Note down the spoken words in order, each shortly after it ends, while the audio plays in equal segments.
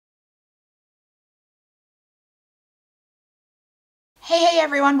Hey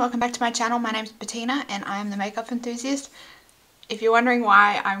everyone, welcome back to my channel. My name's Bettina and I am the makeup enthusiast. If you're wondering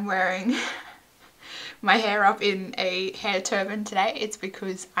why I'm wearing my hair up in a hair turban today, it's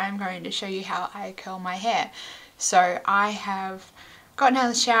because I'm going to show you how I curl my hair. So I have gotten out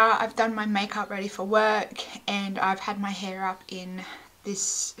of the shower, I've done my makeup ready for work, and I've had my hair up in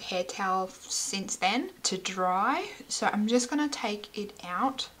this hair towel since then to dry. So I'm just going to take it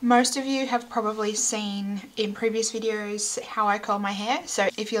out. Most of you have probably seen in previous videos how I curl my hair, so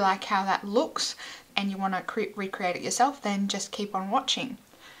if you like how that looks and you want to recreate it yourself, then just keep on watching.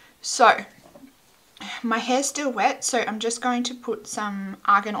 So my hair's still wet, so I'm just going to put some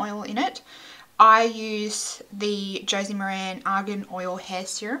argan oil in it. I use the Josie Maran Argan Oil Hair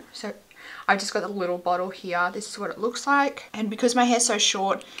Serum. So I've just got a little bottle here. This is what it looks like. And because my hair's so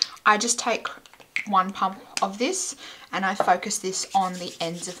short, I just take one pump of this and I focus this on the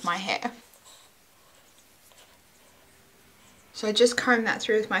ends of my hair. So I just comb that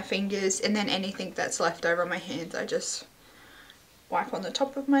through with my fingers, and then anything that's left over on my hands, I just wipe on the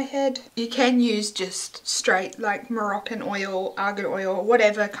top of my head. You can use just straight like Moroccan oil, argan oil,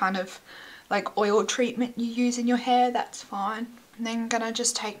 whatever kind of like oil treatment you use in your hair, that's fine. And then I'm gonna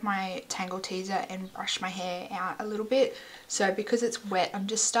just take my tangle teaser and brush my hair out a little bit. So because it's wet, I'm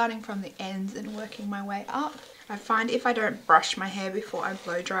just starting from the ends and working my way up. I find if I don't brush my hair before I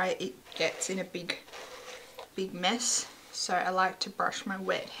blow dry it, it gets in a big mess. So I like to brush my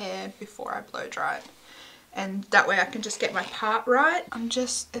wet hair before I blow dry it. And that way I can just get my part right. I'm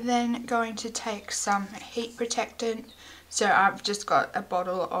just then going to take some heat protectant. So I've just got a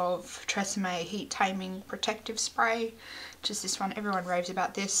bottle of Tresemmé heat taming protective spray, which is this one. Everyone raves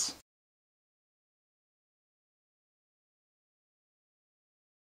about this.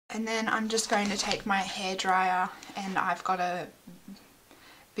 And then I'm just going to take my hairdryer, and I've got a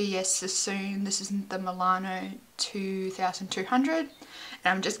Sasson. This is the Milano 2200, and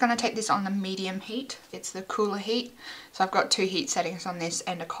I'm just going to take this on the medium heat. It's the cooler heat, so I've got two heat settings on this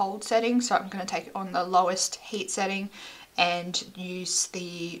and a cold setting. So I'm going to take it on the lowest heat setting and use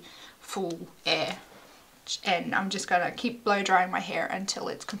the full air, and I'm just going to keep blow drying my hair until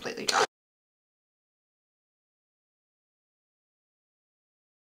it's completely dry.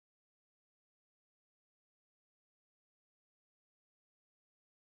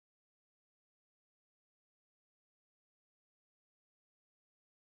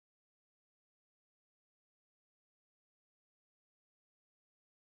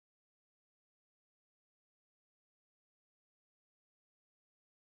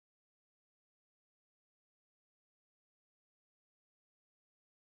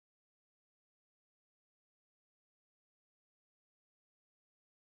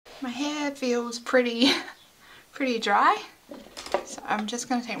 My hair feels pretty dry, so I'm just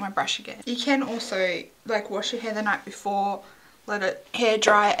going to take my brush again. You can also like wash your hair the night before, let it hair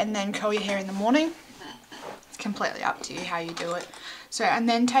dry, and then curl your hair in the morning. It's completely up to you how you do it. So I'm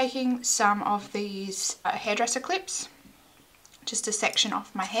then taking some of these hairdresser clips, just a section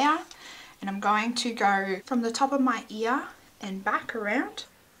off my hair, and I'm going to go from the top of my ear and back around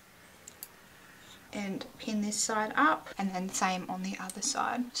and pin this side up, and then same on the other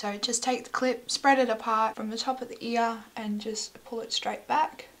side. So just take the clip, spread it apart from the top of the ear, and just pull it straight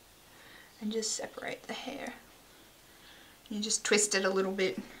back and just separate the hair. You just twist it a little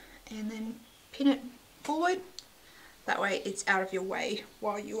bit and then pin it forward. That way it's out of your way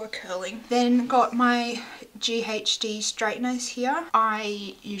while you are curling. Then got my GHD straighteners here.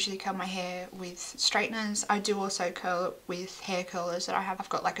 I usually curl my hair with straighteners. I do also curl it with hair curlers that I have. I've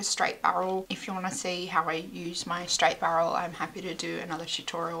got like a straight barrel. If you want to see how I use my straight barrel, I'm happy to do another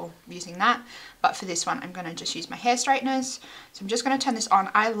tutorial using that. But for this one, I'm going to just use my hair straighteners. So I'm just going to turn this on.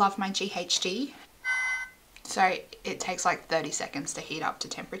 I love my GHD. So it takes like 30 seconds to heat up to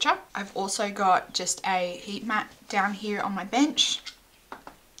temperature. I've also got just a heat mat down here on my bench.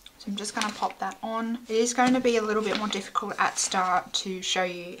 So I'm just going to pop that on. It is going to be a little bit more difficult at start to show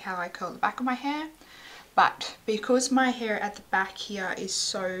you how I curl the back of my hair. But because my hair at the back here is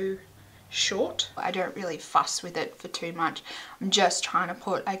so short, I don't really fuss with it for too much. I'm just trying to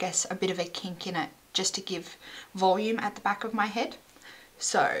put, I guess, a bit of a kink in it just to give volume at the back of my head.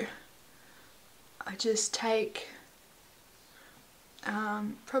 So I just take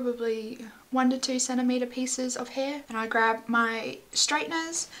probably 1 to 2 centimeter pieces of hair, and I grab my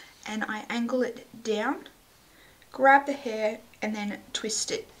straighteners and I angle it down, grab the hair, and then twist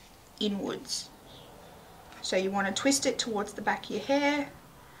it inwards. So you want to twist it towards the back of your hair,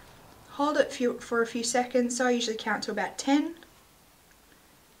 hold it for a few seconds. So I usually count to about 10,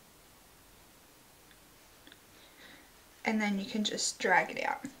 and then you can just drag it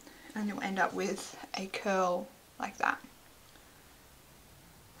out, and you'll end up with a curl like that.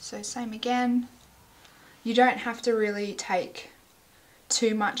 So same again. You don't have to really take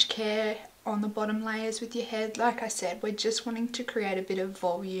too much care on the bottom layers with your head. Like I said, we're just wanting to create a bit of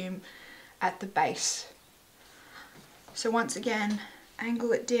volume at the base. So once again,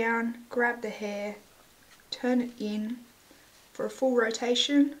 angle it down, grab the hair, turn it in for a full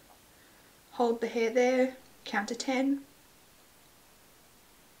rotation, hold the hair there, count to 10,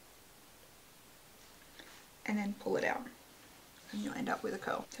 and then pull it out, and you'll end up with a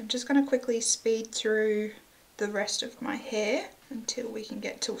curl. So I'm just going to quickly speed through the rest of my hair until we can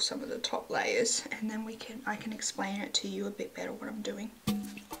get to some of the top layers, and then I can explain it to you a bit better what I'm doing.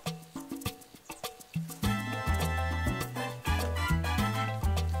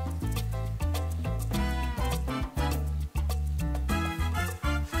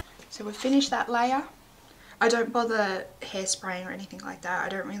 So we've finished that layer. I don't bother hairspraying or anything like that. I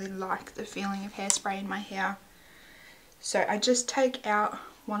don't really like the feeling of hairspray in my hair. So I just take out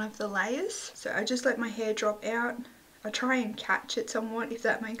one of the layers. So I just let my hair drop out. I try and catch it somewhat, if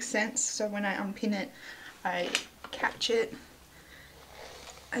that makes sense. So when I unpin it, I catch it.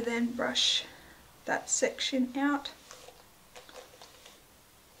 I then brush that section out.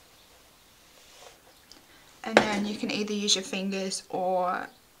 And then you can either use your fingers or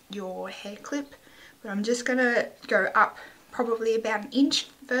your hair clip. But I'm just going to go up probably about 1 inch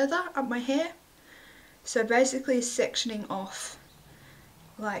further up my hair. So basically sectioning off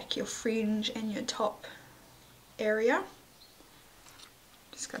like your fringe and your top area.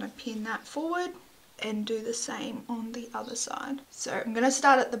 Just going to pin that forward and do the same on the other side. So I'm going to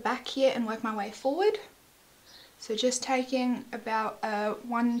start at the back here and work my way forward. So just taking about a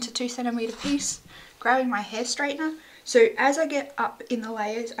 1 to 2 centimeter piece, grabbing my hair straightener. So as I get up in the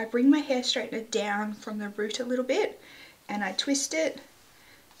layers, I bring my hair straightener down from the root a little bit and I twist it,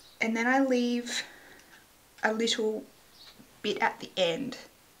 and then I leave a little bit at the end,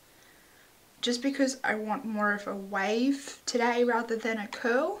 just because I want more of a wave today rather than a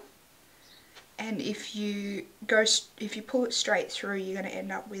curl. And if you pull it straight through, you're going to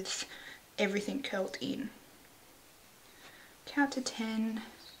end up with everything curled in. Count to 10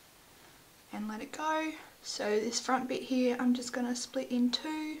 and let it go. So this front bit here, I'm just going to split in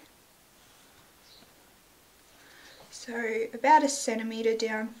 2. So about 1 centimeter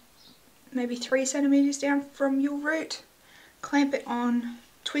down, maybe 3 centimeters down from your root. Clamp it on,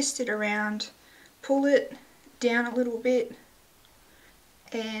 twist it around, pull it down a little bit,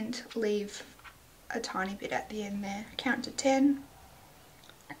 and leave a tiny bit at the end there. Count to 10.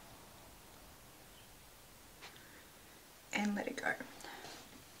 And let it go.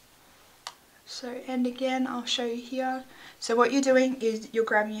 So, and again, I'll show you here. So what you're doing is you're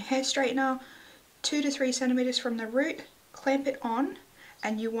grabbing your hair straightener 2 to 3 centimeters from the root, clamp it on,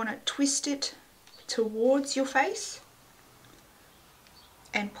 and you want to twist it towards your face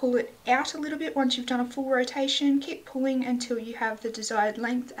and pull it out a little bit. Once you've done a full rotation, keep pulling until you have the desired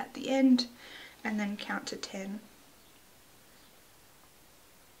length at the end, and then count to 10.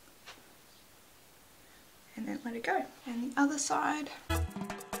 And then let it go. And the other side.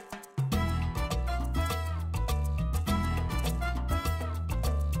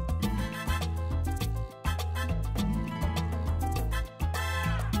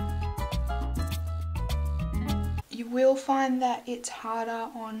 You will find that it's harder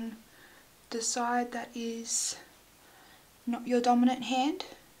on the side that is not your dominant hand.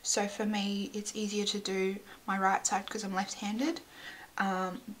 So for me, it's easier to do my right side because I'm left-handed.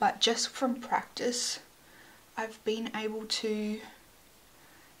 But just from practice, I've been able to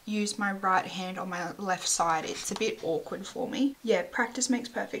use my right hand on my left side. It's a bit awkward for me. Yeah, practice makes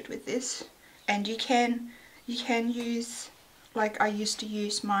perfect with this. And you can use, like I used to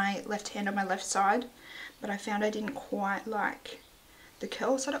use my left hand on my left side, but I found I didn't quite like the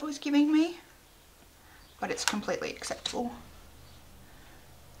curls that it was giving me. But it's completely acceptable.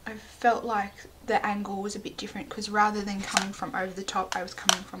 I felt like the angle was a bit different because rather than coming from over the top, I was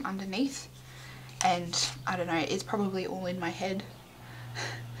coming from underneath. And I don't know, it's probably all in my head,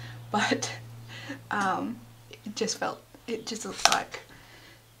 but it just looked like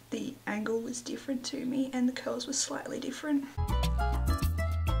the angle was different to me and the curls were slightly different.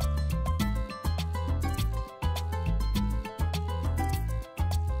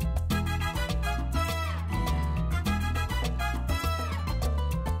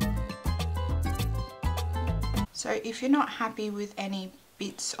 So if you're not happy with any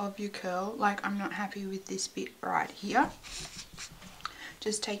bits of your curl, like I'm not happy with this bit right here,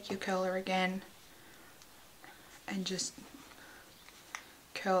 just take your curler again and just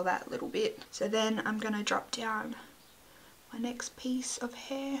curl that little bit. So then I'm going to drop down my next piece of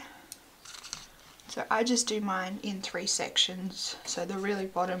hair So I just do mine in 3 sections. So the really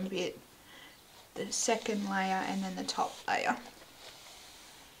bottom bit, the second layer, and then the top layer.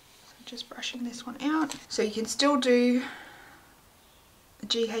 So just brushing this one out. So you can still do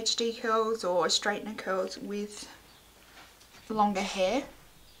GHD curls or straightener curls with longer hair.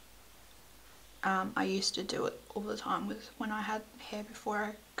 I used to do it all the time when I had hair before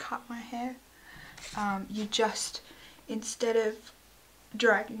I cut my hair. You just, instead of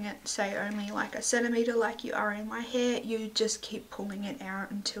dragging it, say only like a centimetre like you are in my hair, you just keep pulling it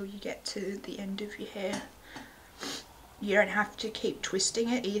out until you get to the end of your hair. You don't have to keep twisting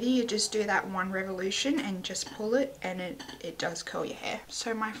it either, you just do that one revolution and just pull it, and it does curl your hair.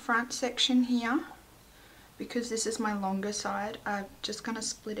 So my front section here, because this is my longer side, I'm just going to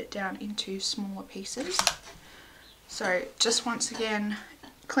split it down into smaller pieces. So just once again,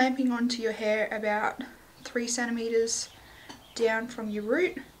 clamping onto your hair about 3 centimetres down from your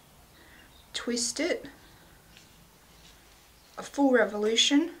root, twist it, a full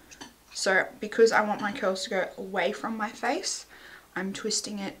revolution. So because I want my curls to go away from my face, I'm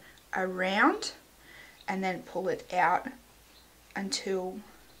twisting it around and then pull it out until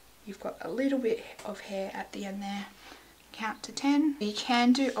you've got a little bit of hair at the end there. Count to 10. You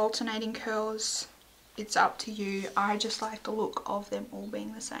can do alternating curls, it's up to you. I just like the look of them all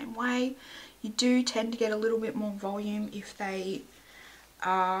being the same way. You do tend to get a little bit more volume if they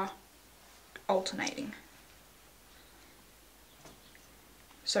are alternating.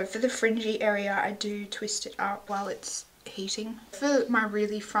 So for the fringy area, I do twist it up while it's heating. For my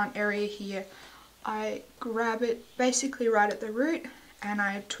really front area here, I grab it basically right at the root and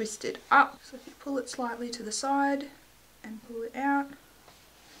I twist it up. So if you pull it slightly to the side and pull it out,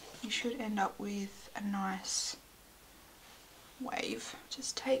 you should end up with a nice wave.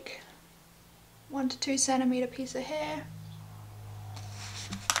 Just take 1 to 2 centimetre piece of hair,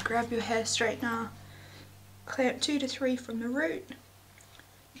 grab your hair straightener, clamp 2 to 3 from the root,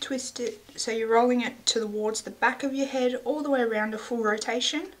 twist it so you're rolling it towards the back of your head all the way around, a full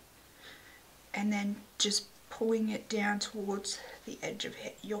rotation, and then just pulling it down towards the edge of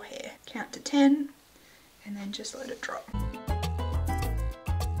your hair. Count to 10 and then just let it drop.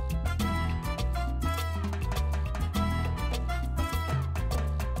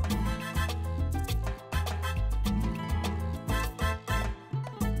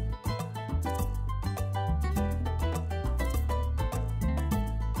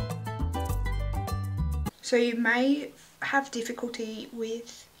 So you may have difficulty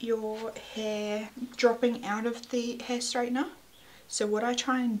with your hair dropping out of the hair straightener. So what I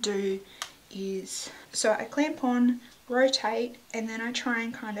try and do is, so I clamp on, rotate, and then I try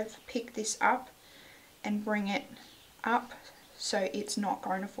and kind of pick this up and bring it up so it's not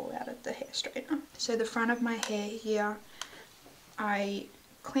going to fall out of the hair straightener. So the front of my hair here, I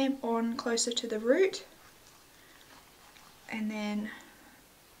clamp on closer to the root and then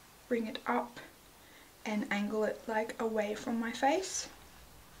bring it up and angle it like away from my face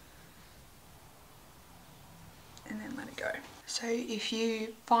and then let it go. So if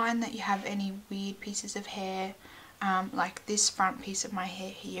you find that you have any weird pieces of hair, like this front piece of my hair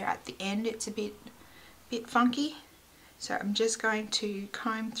here at the end, it's a bit funky, so I'm just going to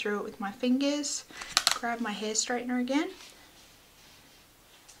comb through it with my fingers, grab my hair straightener again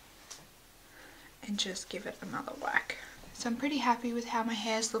and just give it another whack. So I'm pretty happy with how my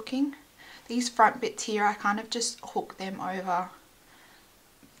hair's looking. These front bits here, I kind of just hook them over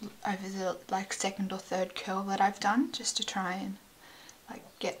the like second or third curl that I've done, just to try and like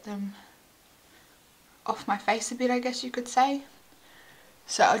get them off my face a bit, I guess you could say.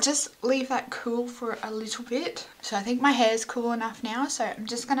 So I'll just leave that cool for a little bit. So I think my hair is cool enough now, so I'm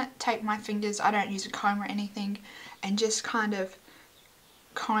just gonna take my fingers, I don't use a comb or anything, and just kind of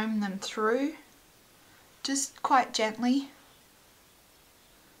comb them through, just quite gently,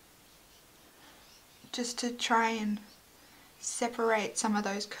 just to try and separate some of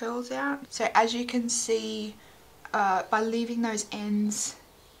those curls out. So as you can see, by leaving those ends,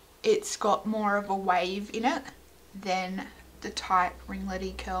 it's got more of a wave in it than the tight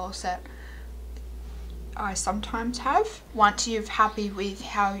ringlety curls that I sometimes have. Once you're happy with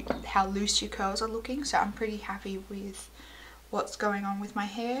how loose your curls are looking, so I'm pretty happy with what's going on with my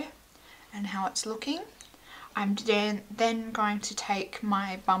hair and how it's looking, I'm then going to take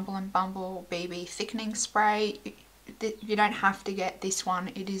my Bumble BB thickening spray. You don't have to get this one,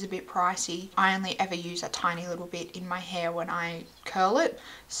 it is a bit pricey. I only ever use a tiny little bit in my hair when I curl it,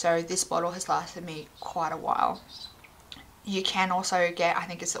 so this bottle has lasted me quite a while. You can also get, I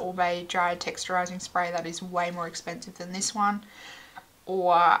think it's the All Bay Dry Texturizing Spray, that is way more expensive than this one.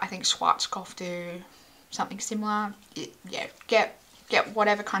 Or I think Schwarzkopf do something similar. Yeah, get get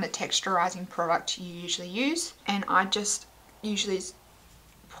whatever kind of texturizing product you usually use, and I just usually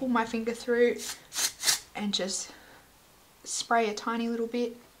pull my finger through and just spray a tiny little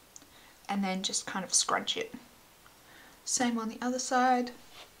bit and then just kind of scrunch it. Same on the other side.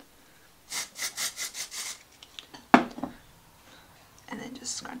 And then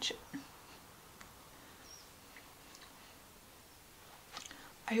just scrunch it.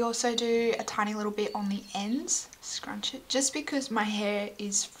 I also do a tiny little bit on the ends, scrunch it, just because my hair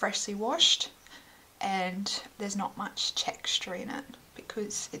is freshly washed and there's not much texture in it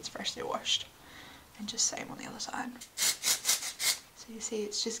because it's freshly washed. And just same on the other side. So you see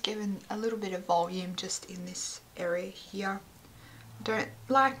it's just given a little bit of volume just in this area here. I don't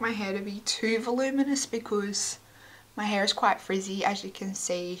like my hair to be too voluminous because my hair is quite frizzy, as you can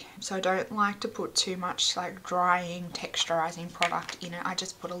see, so I don't like to put too much like drying, texturizing product in it. I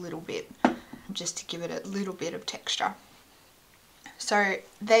just put a little bit just to give it a little bit of texture. So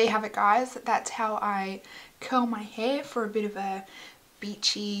there you have it, guys. That's how I curl my hair for a bit of a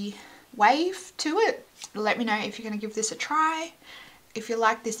beachy wave to it. Let me know if you're going to give this a try. If you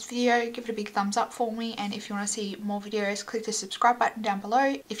like this video, give it a big thumbs up for me, and if you want to see more videos, click the subscribe button down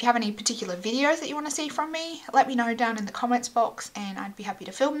below. If you have any particular videos that you want to see from me, let me know down in the comments box and I'd be happy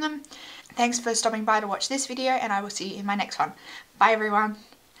to film them. Thanks for stopping by to watch this video, and I will see you in my next one. Bye everyone.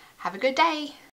 Have a good day.